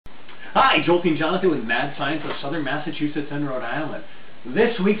Hi, Jolting Jonathan with Mad Science of Southern Massachusetts and Rhode Island.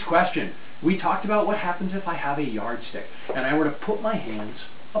 This week's question, we talked about what happens if I have a yardstick and I were to put my hands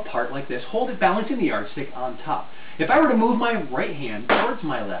apart like this, hold it balanced in the yardstick on top. If I were to move my right hand towards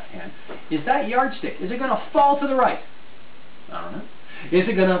my left hand, is that yardstick, is it going to fall to the right? I don't know. Is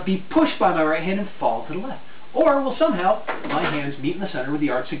it going to be pushed by my right hand and fall to the left? Or will somehow my hands meet in the center with the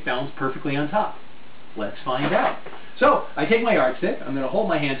yardstick balanced perfectly on top? Let's find out. So, I take my yardstick, I'm going to hold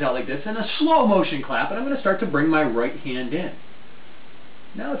my hands out like this in a slow motion clap, and I'm going to start to bring my right hand in.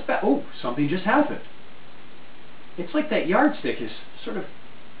 Now it's back. Oh, something just happened. It's like that yardstick is sort of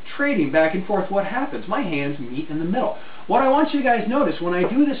trading back and forth. What happens? My hands meet in the middle. What I want you guys to notice when I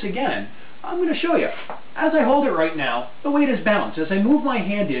do this again, I'm going to show you. As I hold it right now, the weight is balanced. As I move my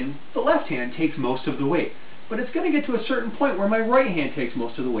hand in, the left hand takes most of the weight. But it's going to get to a certain point where my right hand takes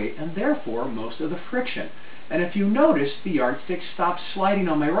most of the weight and therefore most of the friction. And if you notice, the yardstick stops sliding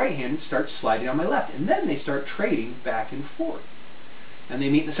on my right hand and starts sliding on my left. And then they start trading back and forth. And they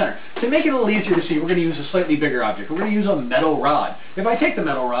meet in the center. To make it a little easier to see, we're going to use a slightly bigger object. We're going to use a metal rod. If I take the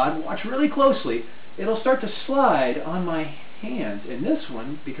metal rod, watch really closely, it'll start to slide on my hand. And this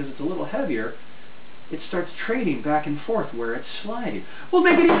one, because it's a little heavier, it starts trading back and forth where it's sliding. We'll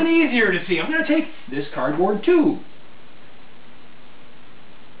make it even easier to see. I'm going to take this cardboard tube.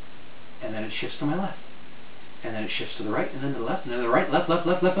 And then it shifts to my left. And then it shifts to the right, and then to the left, and then to the right, left, left,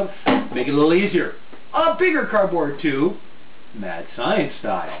 left, left, left. Make it a little easier. A bigger cardboard tube, Mad Science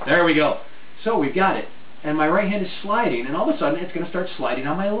style. There we go. So we've got it. And my right hand is sliding, and all of a sudden it's going to start sliding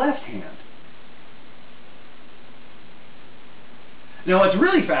on my left hand. Now what's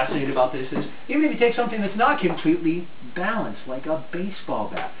really fascinating about this is, even if you take something that's not completely balanced, like a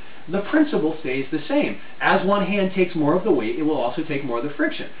baseball bat, the principle stays the same. As one hand takes more of the weight, it will also take more of the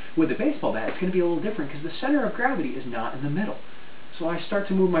friction. With the baseball bat, it's going to be a little different because the center of gravity is not in the middle. So I start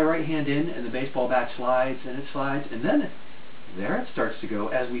to move my right hand in, and the baseball bat slides, and then there it starts to go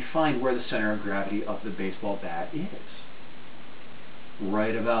as we find where the center of gravity of the baseball bat is.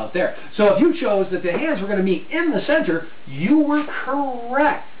 Right about there. So if you chose that the hands were going to meet in the center, you were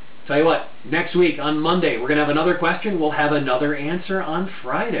correct. Tell you what, next week on Monday, we're going to have another question. We'll have another answer on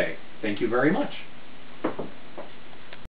Friday. Thank you very much.